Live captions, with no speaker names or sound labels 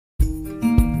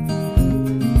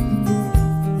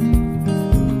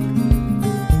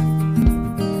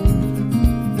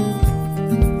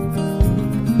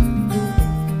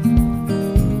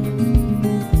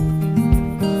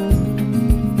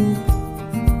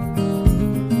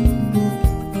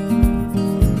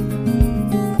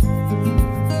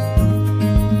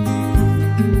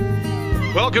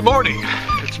Good morning.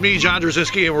 It's me, John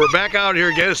Drzezinski, and we're back out here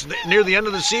again. It's near the end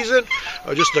of the season.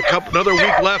 Just another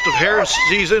week left of hare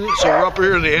season, so we're up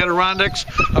here in the Adirondacks.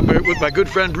 I'm with my good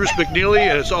friend Bruce McNeely,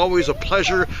 and it's always a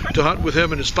pleasure to hunt with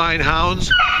him and his fine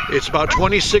hounds. It's about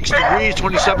 26 degrees,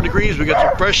 27 degrees. We got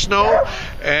some fresh snow,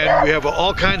 and we have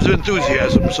all kinds of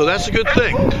enthusiasm, so that's a good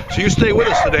thing. So you stay with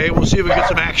us today, and we'll see if we can get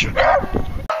some action.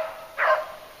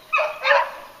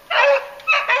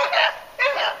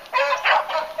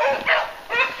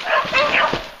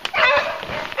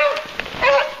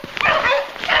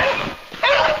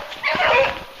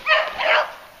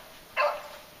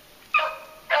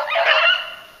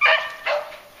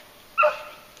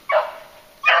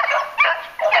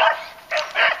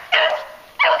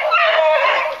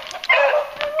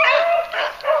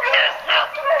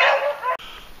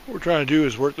 What we're trying to do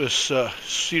is work this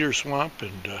cedar swamp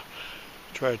and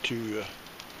try to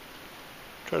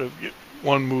get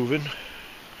one moving.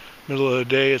 Middle of the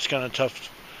day, it's kind of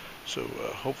tough, so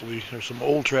hopefully there's some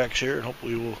old tracks here, and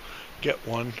hopefully we'll get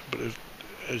one. But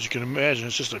as you can imagine,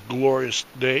 it's just a glorious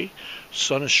day.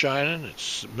 Sun is shining.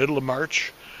 It's the middle of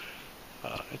March.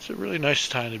 It's a really nice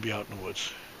time to be out in the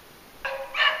woods.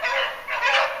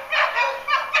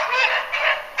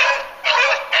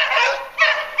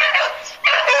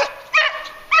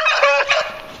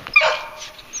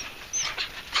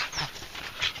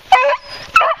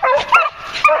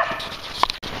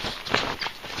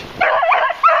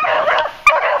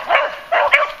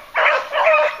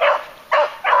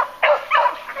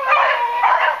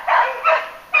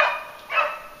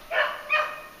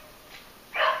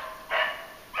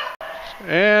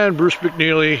 And Bruce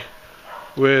McNeely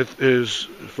with his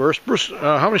first. Bruce,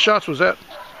 how many shots was that?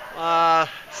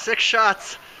 6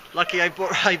 shots. Lucky I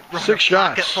brought 6 a pocket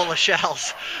shots. full of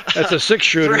shells. That's a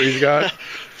 6-shooter he's got.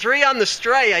 3 on the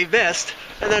stray I missed,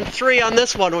 and then 3 on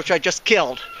this one, which I just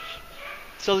killed.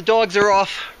 So the dogs are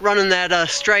off running that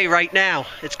stray right now.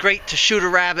 It's great to shoot a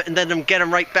rabbit and then get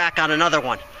them right back on another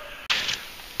one.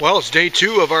 Well, it's day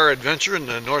 2 of our adventure in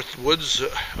the north woods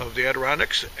of the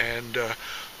Adirondacks, and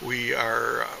we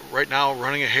are right now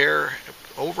running a hare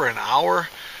over an hour.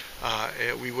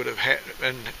 We would have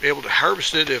been able to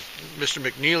harvest it if Mr.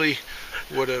 McNeely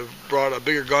would have brought a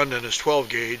bigger gun than his 12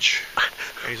 gauge.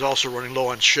 And he's also running low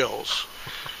on shells.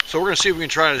 So we're going to see if we can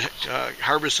try to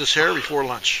harvest this hare before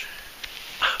lunch.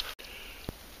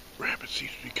 Rabbit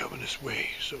seems to be coming this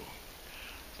way, so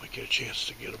might get a chance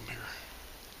to get him here.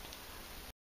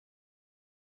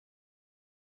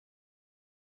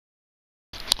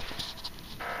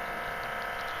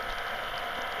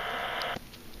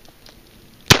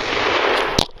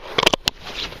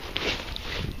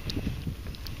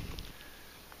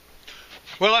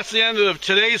 Well, that's the end of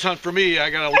today's hunt for me.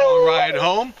 I got a long ride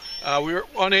home. We were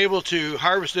unable to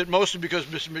harvest it, mostly because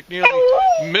Mr.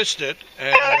 McNeely missed it,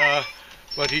 and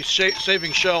but he's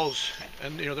saving shells,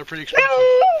 and you know they're pretty expensive.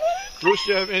 Bruce,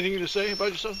 do you have anything to say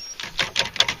about yourself?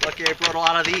 Lucky I brought a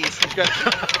lot of these.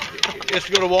 He has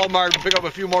to go to Walmart and pick up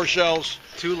a few more shells.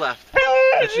 2 left.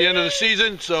 It's the end of the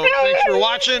season, so thanks for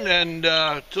watching,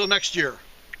 and till next year.